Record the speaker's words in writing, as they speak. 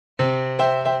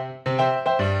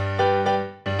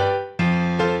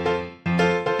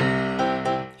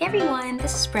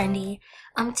this is Brandy.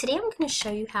 Today I'm going to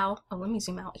show you how, let me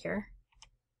zoom out here.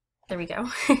 There we go.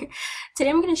 Today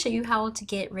I'm going to show you how to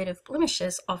get rid of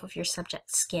blemishes off of your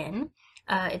subject's skin.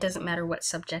 It doesn't matter what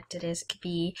subject it is. It could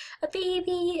be a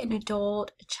baby, an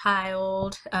adult, a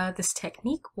child. This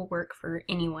technique will work for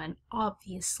anyone,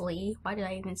 obviously. Why did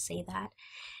I even say that?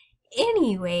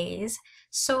 Anyways,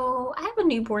 so I have a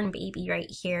newborn baby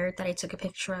right here that I took a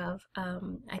picture of.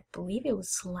 I believe it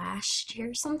was last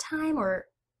year sometime, or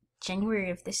January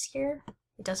of this year.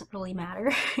 It doesn't really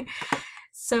matter.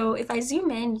 So if I zoom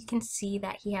in, you can see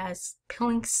that he has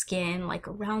peeling skin like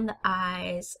around the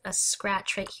eyes, a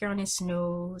scratch right here on his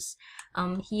nose.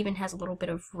 He even has a little bit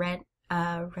of red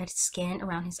skin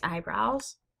around his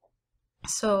eyebrows.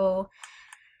 So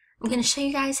I'm going to show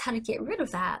you guys how to get rid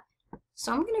of that.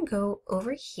 So I'm going to go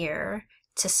over here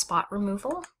to spot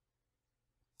removal.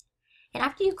 And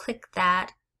after you click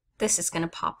that, this is going to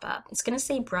pop up. It's going to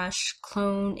say brush,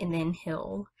 clone, and then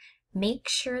heal. Make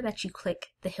sure that you click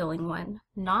the healing one,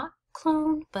 not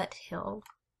clone, but heal.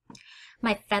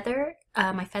 My feathering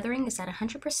is at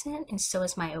 100%, and so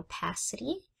is my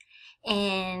opacity.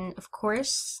 And of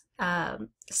course, the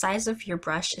size of your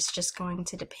brush is just going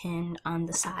to depend on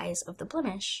the size of the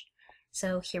blemish.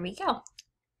 So here we go.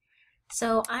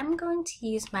 So I'm going to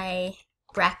use my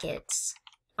brackets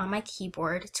on my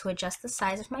keyboard to adjust the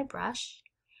size of my brush.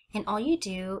 And all you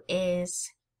do is,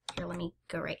 here, let me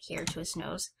go right here to his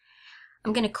nose.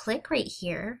 I'm going to click right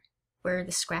here where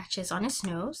the scratch is on his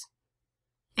nose.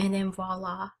 And then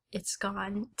voila, it's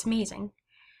gone. It's amazing.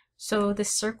 So the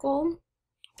circle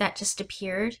that just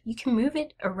appeared, you can move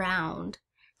it around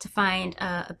to find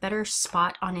a better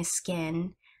spot on his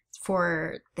skin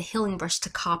for the healing brush to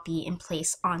copy and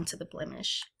place onto the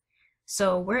blemish.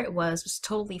 So where it was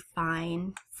totally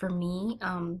fine for me.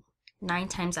 9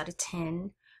 times out of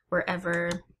 10,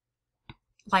 wherever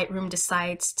Lightroom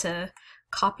decides to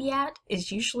copy at is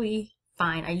usually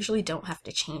fine. I usually don't have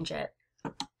to change it.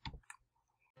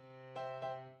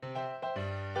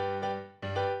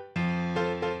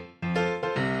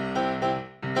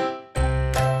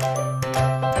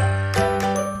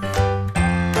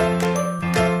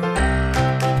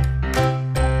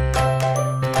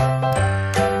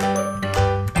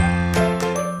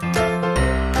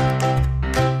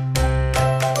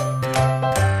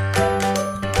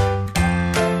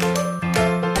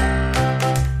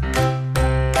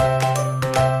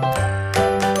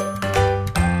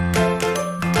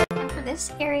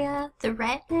 This area, the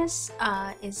redness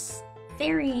is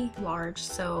very large,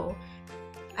 so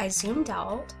I zoomed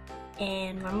out,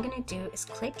 and what I'm gonna do is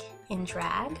click and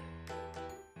drag,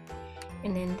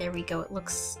 and then there we go. It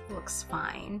looks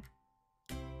fine.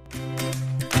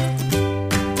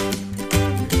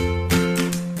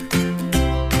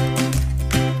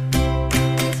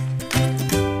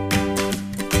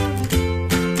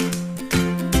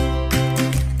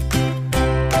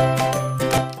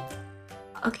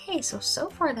 Okay, so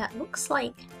far that looks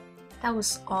like that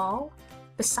was all,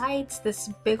 besides this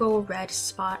big old red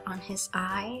spot on his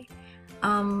eye.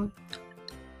 I've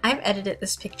edited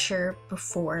this picture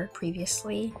before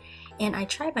previously, and I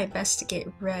tried my best to get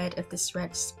rid of this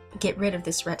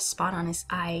red spot on his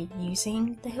eye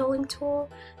using the healing tool,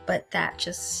 but that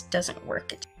just doesn't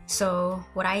work. So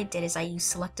what I did is I used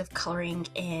selective coloring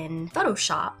in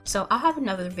Photoshop. So I'll have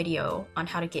another video on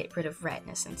how to get rid of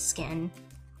redness in skin.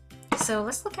 So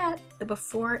let's look at the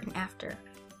before and after,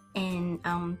 and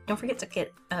don't forget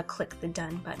to click the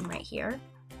done button right here.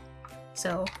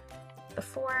 So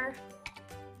before,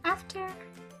 after,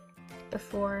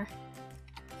 before,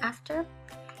 after.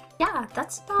 Yeah,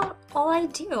 that's about all I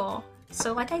do.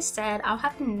 So like I said, I'll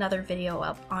have another video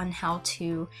up on how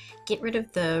to get rid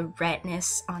of the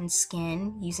redness on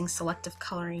skin using selective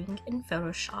coloring in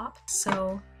Photoshop.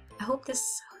 So I hope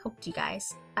this helped you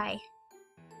guys. Bye.